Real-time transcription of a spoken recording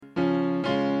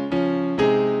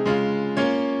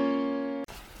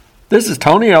This is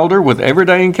Tony Elder with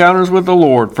Everyday Encounters with the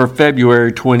Lord for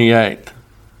February 28th.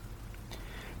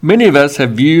 Many of us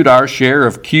have viewed our share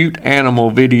of cute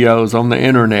animal videos on the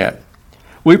internet.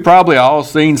 We've probably all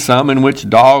seen some in which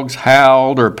dogs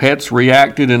howled or pets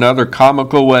reacted in other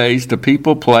comical ways to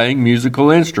people playing musical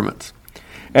instruments.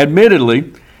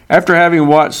 Admittedly, after having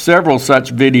watched several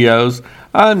such videos,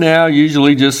 I now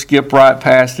usually just skip right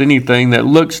past anything that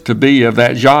looks to be of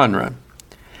that genre.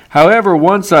 However,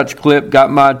 one such clip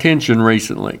got my attention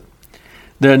recently.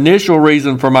 The initial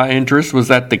reason for my interest was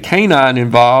that the canine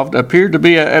involved appeared to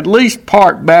be at least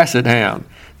part basset hound,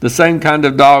 the same kind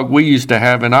of dog we used to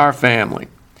have in our family.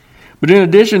 But in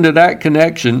addition to that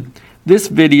connection, this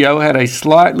video had a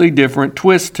slightly different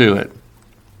twist to it.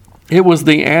 It was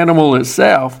the animal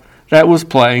itself that was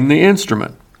playing the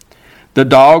instrument. The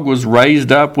dog was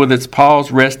raised up with its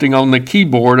paws resting on the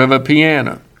keyboard of a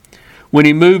piano. When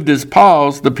he moved his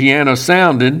paws, the piano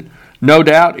sounded, no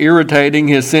doubt irritating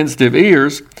his sensitive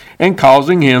ears and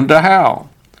causing him to howl.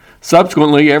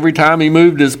 Subsequently, every time he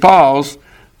moved his paws,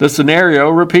 the scenario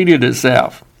repeated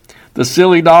itself. The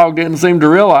silly dog didn't seem to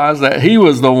realize that he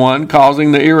was the one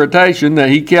causing the irritation that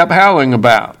he kept howling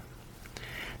about.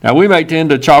 Now, we may tend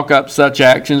to chalk up such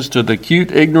actions to the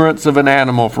cute ignorance of an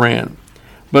animal friend,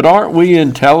 but aren't we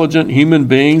intelligent human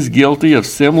beings guilty of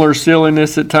similar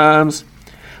silliness at times?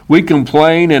 We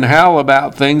complain and howl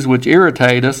about things which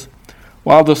irritate us,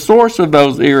 while the source of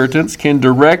those irritants can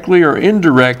directly or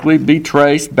indirectly be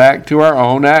traced back to our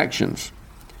own actions.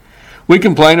 We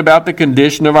complain about the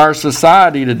condition of our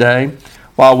society today,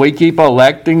 while we keep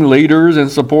electing leaders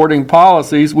and supporting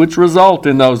policies which result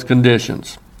in those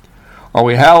conditions. Or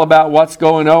we howl about what's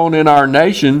going on in our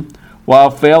nation, while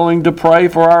failing to pray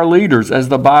for our leaders, as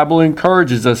the Bible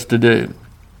encourages us to do.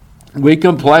 We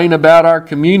complain about our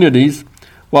communities,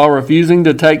 while refusing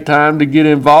to take time to get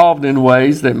involved in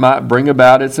ways that might bring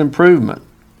about its improvement.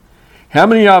 How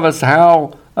many of us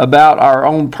howl about our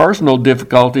own personal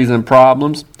difficulties and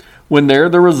problems when they're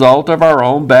the result of our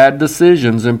own bad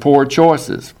decisions and poor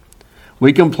choices?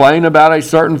 We complain about a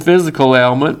certain physical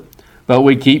ailment, but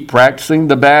we keep practicing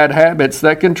the bad habits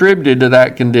that contributed to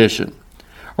that condition.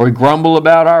 Or we grumble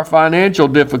about our financial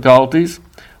difficulties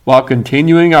while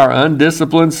continuing our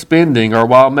undisciplined spending, or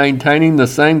while maintaining the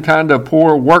same kind of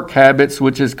poor work habits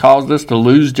which has caused us to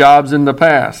lose jobs in the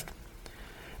past.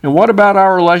 And what about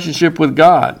our relationship with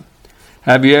God?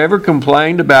 Have you ever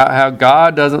complained about how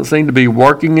God doesn't seem to be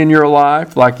working in your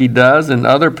life like He does in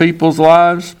other people's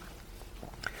lives?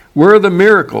 Where are the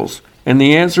miracles and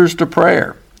the answers to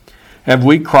prayer? Have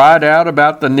we cried out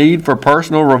about the need for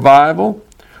personal revival?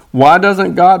 Why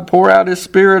doesn't God pour out His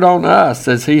Spirit on us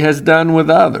as He has done with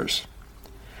others?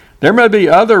 There may be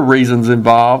other reasons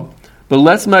involved, but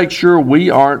let's make sure we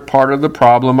aren't part of the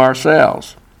problem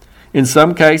ourselves. In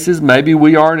some cases, maybe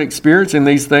we aren't experiencing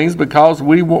these things because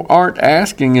we aren't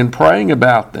asking and praying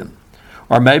about them.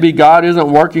 Or maybe God isn't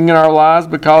working in our lives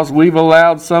because we've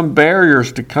allowed some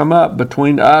barriers to come up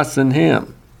between us and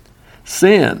Him.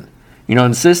 Sin.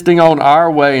 Insisting on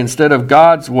our way instead of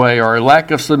God's way, or a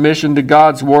lack of submission to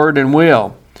God's word and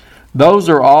will. Those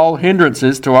are all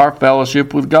hindrances to our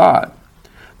fellowship with God.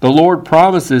 The Lord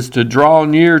promises to draw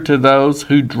near to those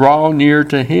who draw near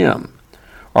to Him.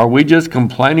 Are we just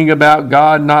complaining about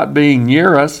God not being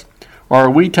near us, or are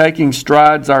we taking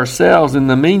strides ourselves in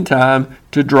the meantime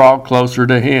to draw closer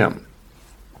to Him?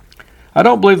 I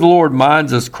don't believe the Lord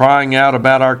minds us crying out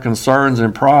about our concerns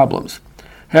and problems.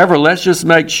 However, let's just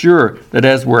make sure that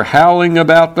as we're howling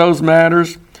about those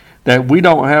matters, that we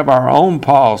don't have our own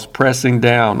paws pressing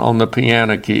down on the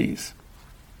piano keys.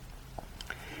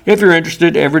 If you're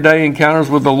interested, Everyday Encounters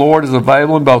with the Lord is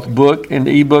available in both book and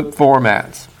ebook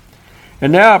formats.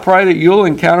 And now I pray that you'll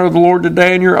encounter the Lord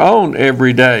today in your own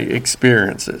everyday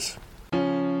experiences.